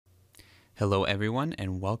Hello everyone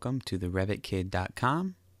and welcome to the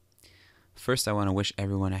RevitKid.com. First, I want to wish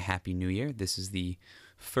everyone a happy new year. This is the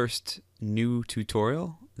first new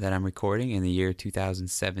tutorial that I'm recording in the year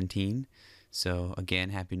 2017. So again,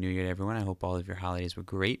 happy new year to everyone. I hope all of your holidays were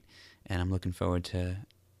great and I'm looking forward to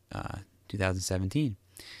 2017.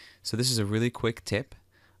 So this is a really quick tip.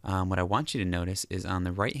 What I want you to notice is on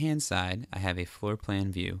the right hand side I have a floor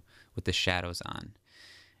plan view with the shadows on.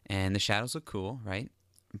 And the shadows look cool, right?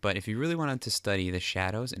 But if you really wanted to study the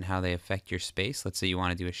shadows and how they affect your space, let's say you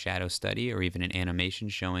want to do a shadow study or even an animation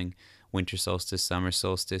showing winter solstice, summer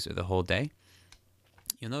solstice, or the whole day,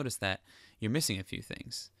 you'll notice that you're missing a few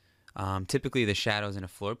things. Typically, the shadows in a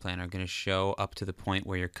floor plan are going to show up to the point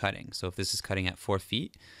where you're cutting. So if this is cutting at 4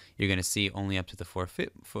 feet, you're going to see only up to the 4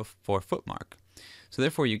 foot mark. So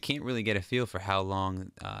therefore, you can't really get a feel for how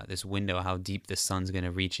long this window, how deep the sun's going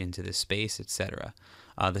to reach into this space, etc.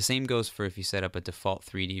 The same goes for if you set up a default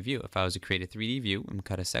 3D view. If I was to create a 3D view and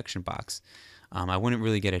cut a section box, I wouldn't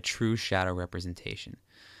really get a true shadow representation.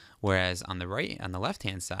 Whereas on the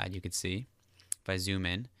left-hand side, you could see, if I zoom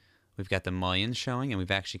in, we've got the mullions showing, and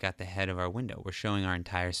we've actually got the head of our window. We're showing our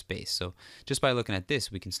entire space. So just by looking at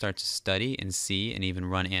this, we can start to study and see and even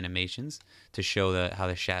run animations to show how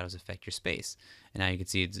the shadows affect your space. And now you can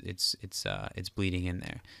see it's bleeding in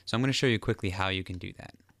there. So I'm going to show you quickly how you can do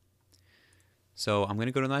that. So I'm going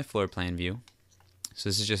to go to my floor plan view. So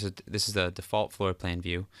this is a default floor plan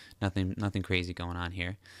view. Nothing crazy going on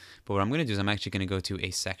here. But what I'm going to do is I'm actually going to go to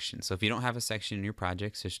a section. So if you don't have a section in your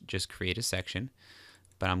project, just create a section.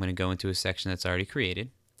 But I'm going to go into a section that's already created.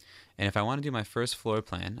 And if I want to do my first floor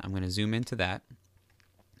plan, I'm going to zoom into that.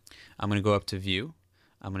 I'm going to go up to View.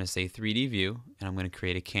 I'm going to say 3D View, and I'm going to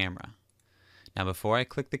create a camera. Now before I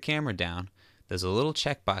click the camera down, there's a little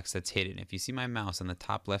checkbox that's hidden. If you see my mouse on the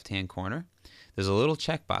top left-hand corner, there's a little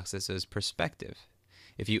checkbox that says Perspective.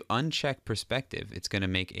 If you uncheck Perspective, it's going to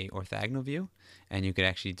make a orthogonal view, and you could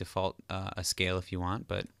actually default a scale if you want,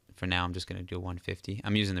 but for now I'm just going to do a 150.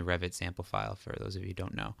 I'm using the Revit sample file for those of you who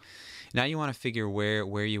don't know. Now you want to figure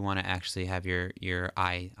where you want to actually have your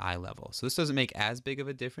eye level. So this doesn't make as big of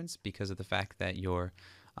a difference because of the fact that you're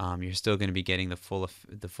still going to be getting the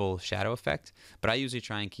full shadow effect, but I usually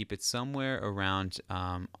try and keep it somewhere around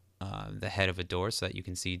the head of a door so that you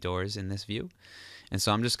can see doors in this view. And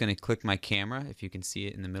so I'm just going to click my camera, if you can see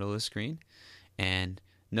it in the middle of the screen, and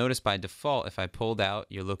notice by default if I pulled out,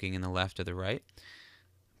 you're looking in the left or the right.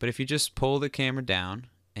 But if you just pull the camera down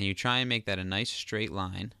and you try and make that a nice straight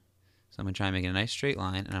line, so I'm going to try and make it a nice straight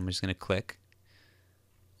line, and I'm just going to click,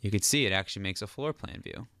 you can see it actually makes a floor plan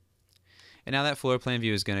view. And now that floor plan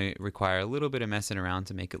view is going to require a little bit of messing around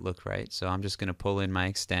to make it look right. So I'm just going to pull in my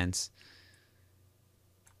extents.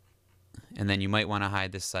 And then you might want to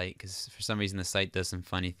hide the site because for some reason the site does some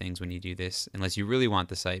funny things when you do this, unless you really want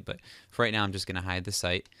the site. But for right now, I'm just going to hide the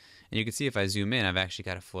site. And you can see if I zoom in, I've actually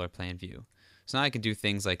got a floor plan view. So now I can do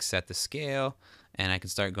things like set the scale, and I can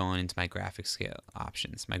start going into my graphic scale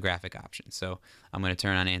options, my graphic options. So I'm going to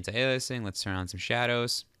turn on anti-aliasing. Let's turn on some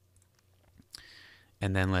shadows.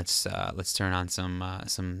 And then let's turn on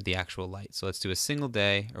the actual light. So let's do a single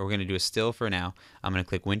day, or we're going to do a still for now. I'm going to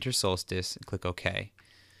click winter solstice and click OK.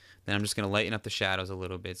 Then I'm just going to lighten up the shadows a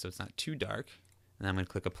little bit so it's not too dark. And then I'm going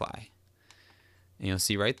to click apply. And you'll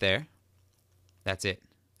see right there, that's it.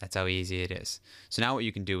 That's how easy it is. So now what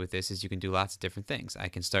you can do with this is you can do lots of different things. I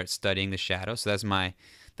can start studying the shadow. So that's my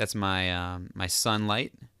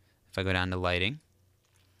sunlight. If I go down to lighting,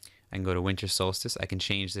 I can go to winter solstice. I can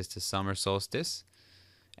change this to summer solstice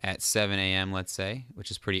at 7 a.m. let's say, which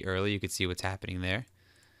is pretty early. You could see what's happening there.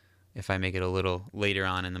 If I make it a little later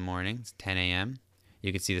on in the morning, it's 10 a.m.,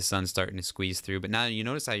 you can see the sun starting to squeeze through. But now you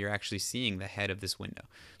notice how you're actually seeing the head of this window.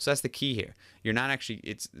 So that's the key here. You're not actually,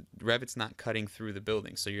 Revit's not cutting through the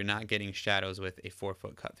building, so you're not getting shadows with a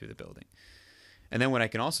 4-foot cut through the building. And then what I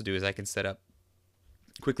can also do is I can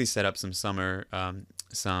quickly set up some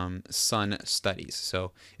sun studies.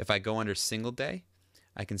 So if I go under single day,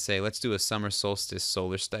 I can say, let's do a summer solstice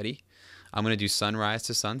solar study. I'm going to do sunrise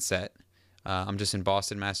to sunset. I'm just in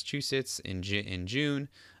Boston, Massachusetts in June.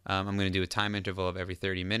 I'm going to do a time interval of every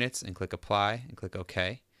 30 minutes and click apply and click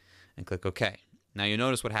OK and click OK. Now you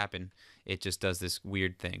notice what happened. It just does this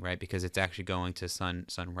weird thing, right? Because it's actually going to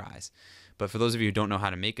sunrise. But for those of you who don't know how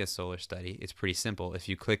to make a solar study, it's pretty simple. If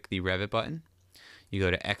you click the Revit button, you go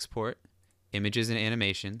to Export, Images and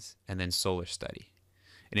Animations, and then Solar Study.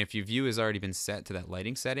 And if your view has already been set to that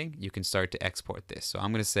lighting setting, you can start to export this. So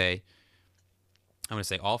I'm going to say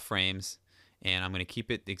all frames, and I'm going to keep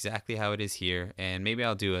it exactly how it is here, and maybe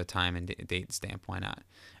I'll do a time and date stamp, why not?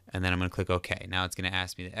 And then I'm going to click OK. Now it's going to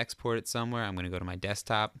ask me to export it somewhere. I'm going to go to my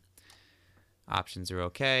desktop. Options are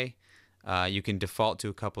OK. You can default to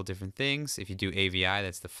a couple different things. If you do AVI,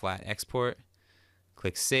 that's the flat export.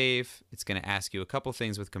 Click Save. It's going to ask you a couple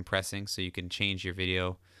things with compressing, so you can change your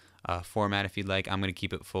video format if you'd like. I'm going to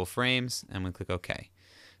keep it full frames. I'm going to click OK.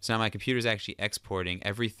 So now my computer is actually exporting.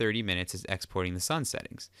 Every 30 minutes is exporting the sun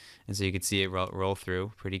settings. And so you can see it roll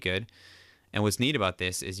through pretty good. And what's neat about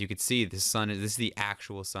this is you could see the sun, this is the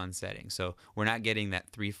actual sun setting. So we're not getting that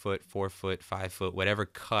 3 foot, 4 foot, 5 foot, whatever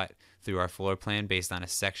cut through our floor plan based on a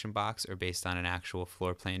section box or based on an actual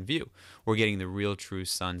floor plan view. We're getting the real true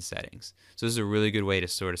sun settings. So this is a really good way to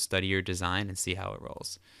sort of study your design and see how it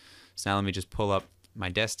rolls. So now let me just pull up my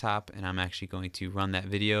desktop, and I'm actually going to run that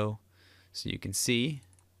video so you can see.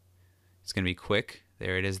 It's going to be quick.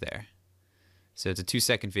 There it is there. So it's a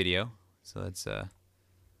 2-second video. So let's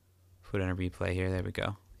put on a replay here. There we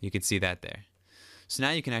go. You can see that there. So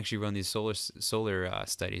now you can actually run these solar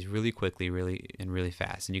studies really quickly, really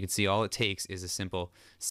fast. And you can see all it takes is a simple